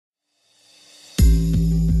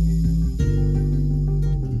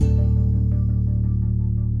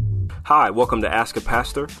Hi, welcome to Ask a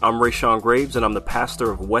Pastor. I'm Rayshawn Graves, and I'm the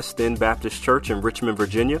pastor of West End Baptist Church in Richmond,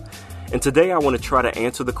 Virginia. And today I want to try to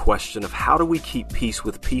answer the question of how do we keep peace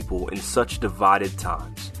with people in such divided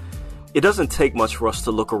times? It doesn't take much for us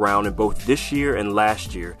to look around in both this year and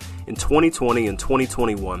last year, in 2020 and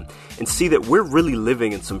 2021, and see that we're really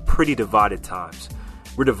living in some pretty divided times.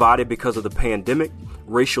 We're divided because of the pandemic,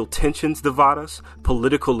 racial tensions divide us,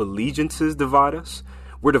 political allegiances divide us.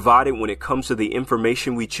 We're divided when it comes to the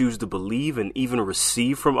information we choose to believe and even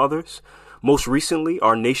receive from others. Most recently,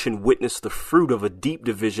 our nation witnessed the fruit of a deep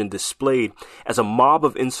division displayed as a mob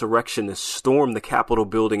of insurrectionists stormed the Capitol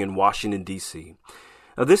building in Washington, D.C.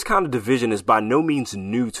 Now, this kind of division is by no means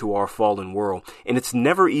new to our fallen world, and it's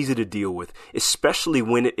never easy to deal with, especially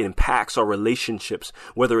when it impacts our relationships,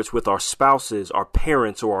 whether it's with our spouses, our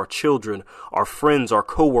parents, or our children, our friends, our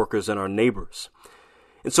coworkers, and our neighbors.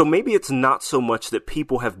 And so maybe it's not so much that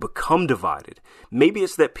people have become divided. Maybe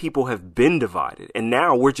it's that people have been divided. And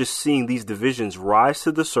now we're just seeing these divisions rise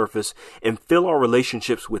to the surface and fill our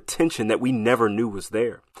relationships with tension that we never knew was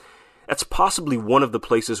there. That's possibly one of the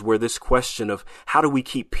places where this question of how do we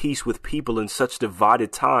keep peace with people in such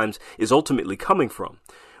divided times is ultimately coming from.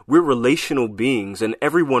 We're relational beings, and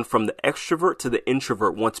everyone from the extrovert to the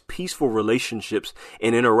introvert wants peaceful relationships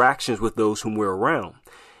and interactions with those whom we're around.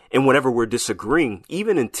 And whenever we're disagreeing,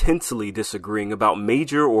 even intensely disagreeing about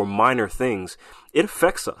major or minor things, it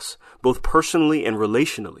affects us, both personally and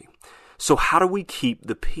relationally. So how do we keep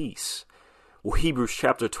the peace? Well, Hebrews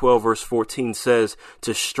chapter 12, verse 14 says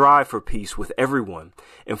to strive for peace with everyone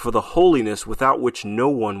and for the holiness without which no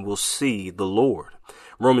one will see the Lord.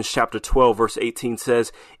 Romans chapter 12, verse 18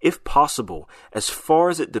 says, if possible, as far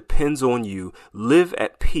as it depends on you, live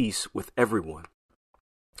at peace with everyone.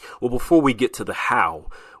 Well, before we get to the how,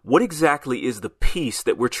 what exactly is the peace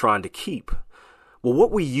that we're trying to keep? Well, what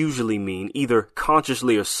we usually mean, either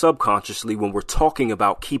consciously or subconsciously, when we're talking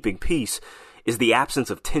about keeping peace, is the absence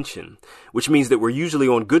of tension, which means that we're usually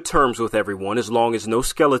on good terms with everyone as long as no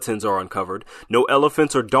skeletons are uncovered, no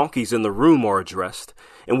elephants or donkeys in the room are addressed,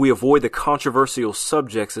 and we avoid the controversial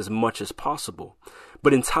subjects as much as possible.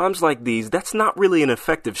 But in times like these, that's not really an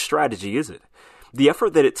effective strategy, is it? The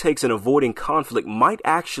effort that it takes in avoiding conflict might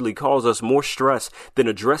actually cause us more stress than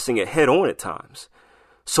addressing it head on at times.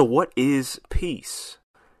 So what is peace?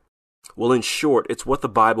 Well, in short, it's what the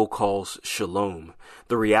Bible calls shalom,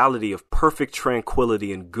 the reality of perfect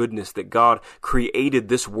tranquility and goodness that God created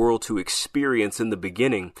this world to experience in the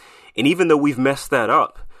beginning. And even though we've messed that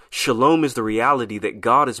up, shalom is the reality that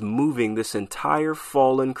God is moving this entire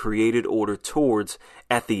fallen created order towards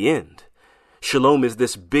at the end. Shalom is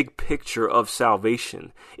this big picture of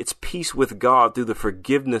salvation. It's peace with God through the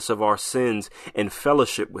forgiveness of our sins and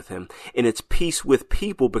fellowship with Him. And it's peace with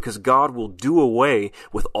people because God will do away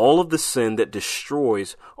with all of the sin that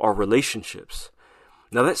destroys our relationships.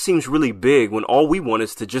 Now that seems really big when all we want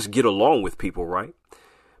is to just get along with people, right?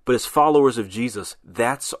 But as followers of Jesus,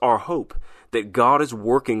 that's our hope, that God is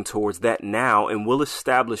working towards that now and will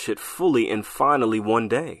establish it fully and finally one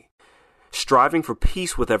day. Striving for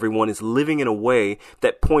peace with everyone is living in a way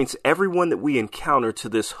that points everyone that we encounter to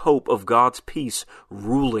this hope of God's peace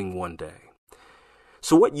ruling one day.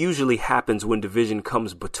 So what usually happens when division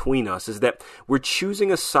comes between us is that we're choosing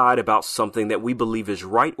a side about something that we believe is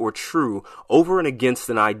right or true over and against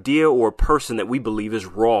an idea or a person that we believe is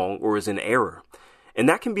wrong or is in error. And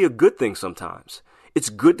that can be a good thing sometimes. It's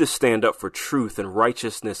good to stand up for truth and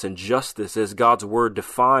righteousness and justice as God's word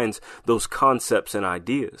defines those concepts and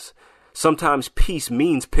ideas. Sometimes peace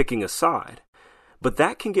means picking a side, but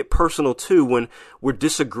that can get personal too when we're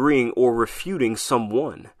disagreeing or refuting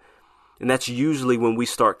someone. And that's usually when we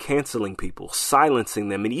start canceling people, silencing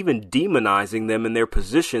them, and even demonizing them in their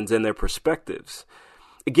positions and their perspectives.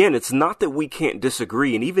 Again, it's not that we can't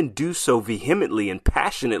disagree and even do so vehemently and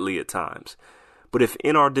passionately at times. But if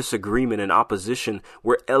in our disagreement and opposition,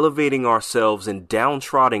 we're elevating ourselves and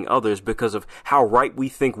downtrodden others because of how right we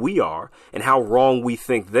think we are and how wrong we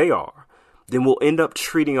think they are, then we'll end up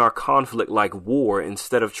treating our conflict like war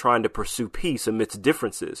instead of trying to pursue peace amidst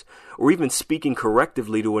differences, or even speaking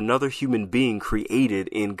correctively to another human being created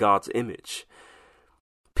in God's image.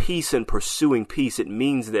 Peace and pursuing peace, it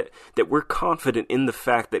means that we're confident in the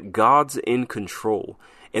fact that God's in control.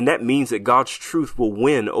 And that means that God's truth will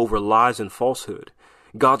win over lies and falsehood.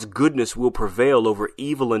 God's goodness will prevail over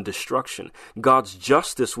evil and destruction. God's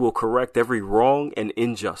justice will correct every wrong and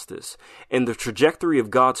injustice. And the trajectory of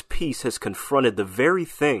God's peace has confronted the very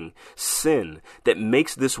thing, sin, that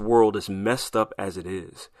makes this world as messed up as it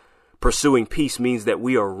is. Pursuing peace means that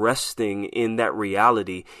we are resting in that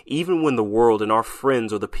reality, even when the world and our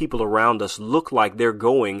friends or the people around us look like they're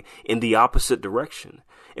going in the opposite direction.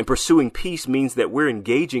 And pursuing peace means that we're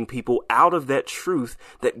engaging people out of that truth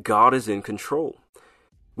that God is in control.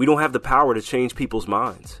 We don't have the power to change people's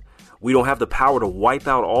minds. We don't have the power to wipe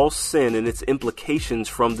out all sin and its implications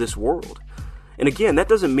from this world. And again, that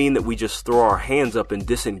doesn't mean that we just throw our hands up and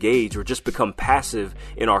disengage or just become passive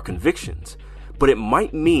in our convictions. But it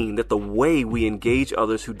might mean that the way we engage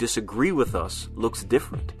others who disagree with us looks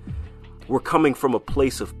different. We're coming from a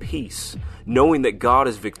place of peace, knowing that God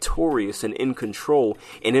is victorious and in control,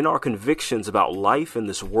 and in our convictions about life in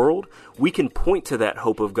this world, we can point to that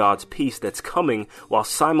hope of God's peace that's coming while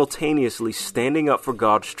simultaneously standing up for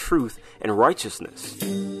God's truth and righteousness.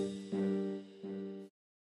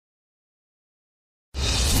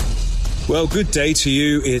 Well, good day to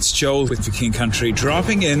you. It's Joel with For King Country,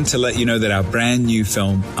 dropping in to let you know that our brand new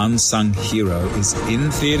film, Unsung Hero, is in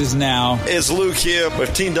theaters now. It's Luke here.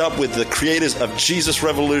 We've teamed up with the creators of Jesus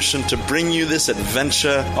Revolution to bring you this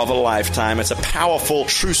adventure of a lifetime. It's a powerful,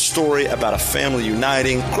 true story about a family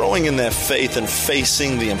uniting, growing in their faith, and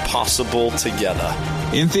facing the impossible together.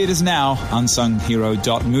 In theaters now,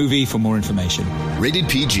 unsunghero.movie for more information. Rated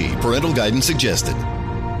PG. Parental guidance suggested.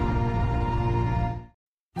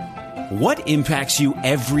 What impacts you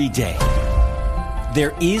every day?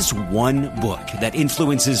 There is one book that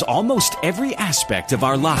influences almost every aspect of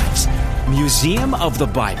our lives. Museum of the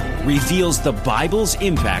Bible reveals the Bible's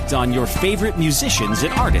impact on your favorite musicians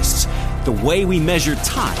and artists, the way we measure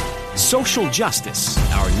time, social justice,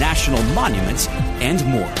 our national monuments, and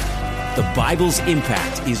more. The Bible's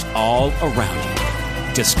impact is all around you.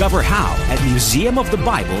 Discover how at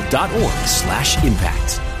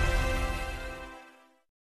museumofthebible.org/impact.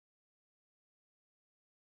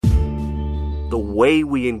 The way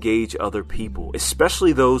we engage other people,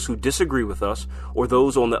 especially those who disagree with us or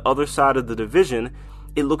those on the other side of the division,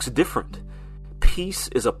 it looks different. Peace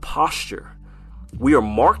is a posture. We are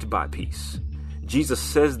marked by peace. Jesus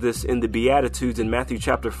says this in the Beatitudes in Matthew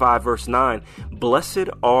chapter 5, verse 9. Blessed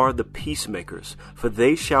are the peacemakers, for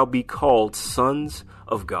they shall be called sons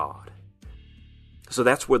of God. So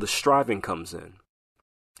that's where the striving comes in.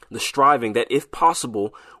 The striving that, if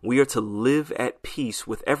possible, we are to live at peace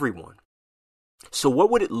with everyone. So what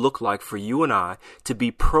would it look like for you and I to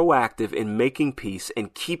be proactive in making peace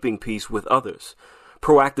and keeping peace with others?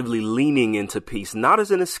 Proactively leaning into peace, not as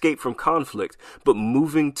an escape from conflict, but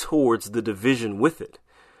moving towards the division with it.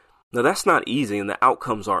 Now that's not easy and the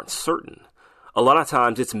outcomes aren't certain. A lot of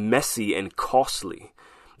times it's messy and costly.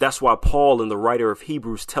 That's why Paul and the writer of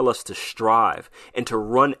Hebrews tell us to strive and to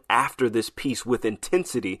run after this peace with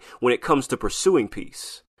intensity when it comes to pursuing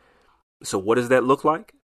peace. So what does that look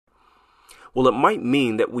like? Well, it might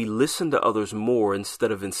mean that we listen to others more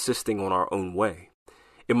instead of insisting on our own way.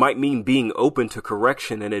 It might mean being open to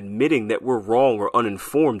correction and admitting that we're wrong or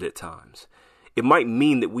uninformed at times. It might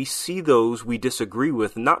mean that we see those we disagree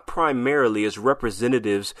with not primarily as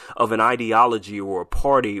representatives of an ideology or a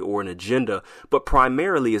party or an agenda, but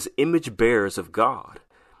primarily as image bearers of God.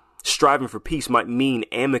 Striving for peace might mean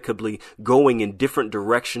amicably going in different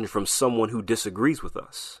directions from someone who disagrees with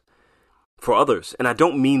us. For others, and I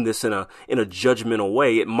don't mean this in a judgmental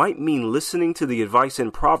way, it might mean listening to the advice in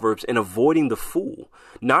Proverbs and avoiding the fool,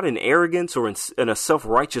 not in arrogance or in a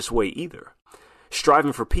self-righteous way either.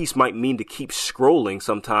 Striving for peace might mean to keep scrolling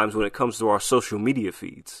sometimes when it comes to our social media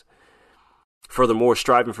feeds. Furthermore,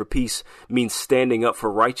 striving for peace means standing up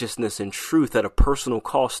for righteousness and truth at a personal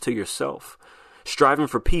cost to yourself. Striving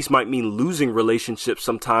for peace might mean losing relationships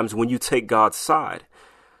sometimes when you take God's side.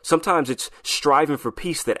 Sometimes it's striving for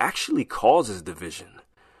peace that actually causes division.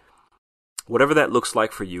 Whatever that looks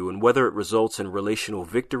like for you, and whether it results in relational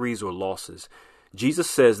victories or losses, Jesus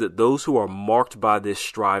says that those who are marked by this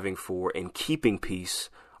striving for and keeping peace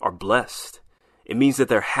are blessed. It means that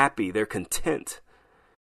they're happy, they're content.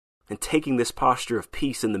 And taking this posture of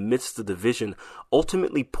peace in the midst of division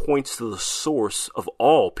ultimately points to the source of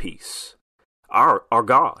all peace, our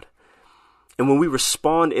God. And when we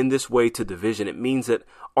respond in this way to division, it means that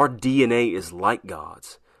our DNA is like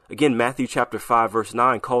God's. Again, Matthew chapter 5, verse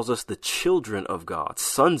 9 calls us the children of God,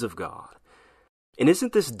 sons of God. And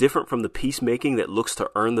isn't this different from the peacemaking that looks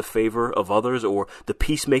to earn the favor of others, or the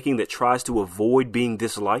peacemaking that tries to avoid being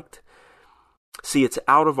disliked? See, it's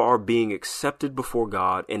out of our being accepted before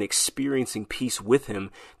God and experiencing peace with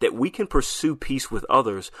Him that we can pursue peace with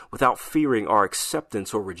others without fearing our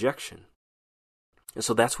acceptance or rejection. And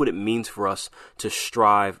so that's what it means for us to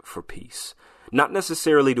strive for peace. Not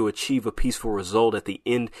necessarily to achieve a peaceful result at the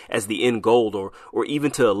end as the end goal or even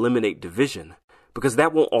to eliminate division, because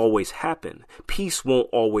that won't always happen. Peace won't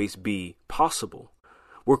always be possible.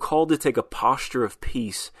 We're called to take a posture of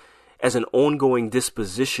peace as an ongoing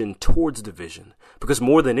disposition towards division, because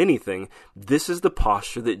more than anything, this is the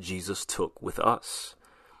posture that Jesus took with us.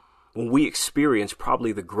 When we experience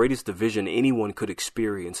probably the greatest division anyone could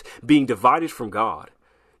experience, being divided from God,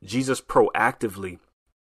 Jesus proactively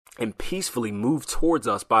and peacefully moved towards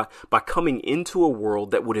us by coming into a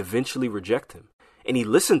world that would eventually reject him. And he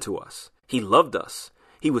listened to us. He loved us.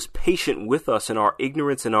 He was patient with us in our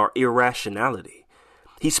ignorance and our irrationality.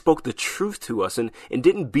 He spoke the truth to us and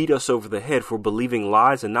didn't beat us over the head for believing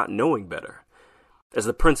lies and not knowing better. As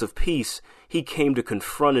the Prince of Peace, he came to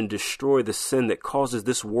confront and destroy the sin that causes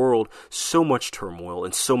this world so much turmoil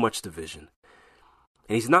and so much division.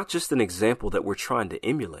 And he's not just an example that we're trying to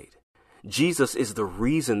emulate. Jesus is the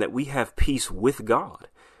reason that we have peace with God.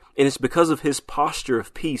 And it's because of his posture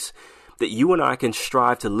of peace that you and I can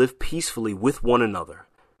strive to live peacefully with one another,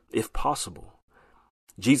 if possible.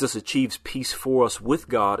 Jesus achieves peace for us with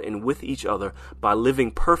God and with each other by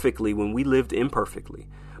living perfectly when we lived imperfectly,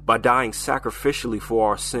 by dying sacrificially for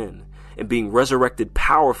our sin, and being resurrected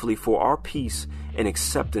powerfully for our peace and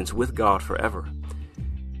acceptance with God forever.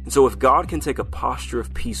 And so if God can take a posture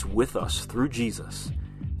of peace with us through Jesus,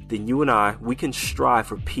 then you and I, we can strive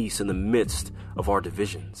for peace in the midst of our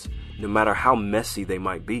divisions, no matter how messy they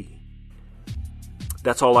might be.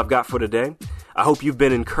 That's all I've got for today. I hope you've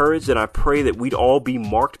been encouraged, and I pray that we'd all be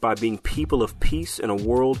marked by being people of peace in a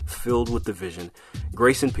world filled with division.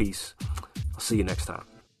 Grace and peace. I'll see you next time.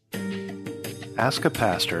 Ask a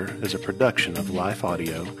Pastor is a production of Life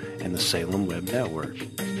Audio and the Salem Web Network.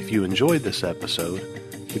 If you enjoyed this episode,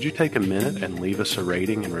 would you take a minute and leave us a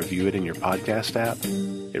rating and review it in your podcast app?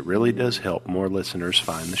 It really does help more listeners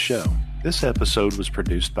find the show. This episode was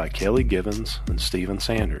produced by Kelly Givens and Stephen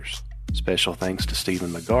Sanders. Special thanks to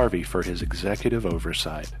Stephen McGarvey for his executive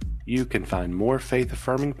oversight. You can find more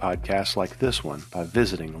faith-affirming podcasts like this one by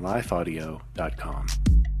visiting lifeaudio.com.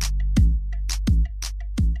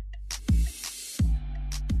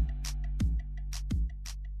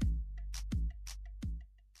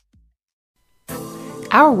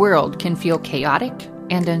 Our world can feel chaotic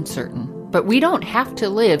and uncertain, but we don't have to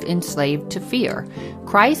live enslaved to fear.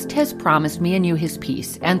 Christ has promised me and you his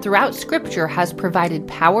peace, and throughout Scripture has provided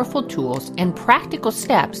powerful tools and practical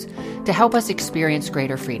steps to help us experience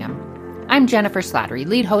greater freedom. I'm Jennifer Slattery,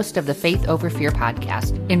 lead host of the Faith Over Fear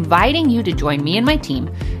podcast, inviting you to join me and my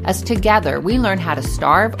team as together we learn how to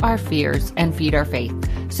starve our fears and feed our faith.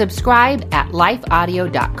 Subscribe at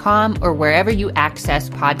lifeaudio.com or wherever you access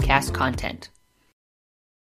podcast content.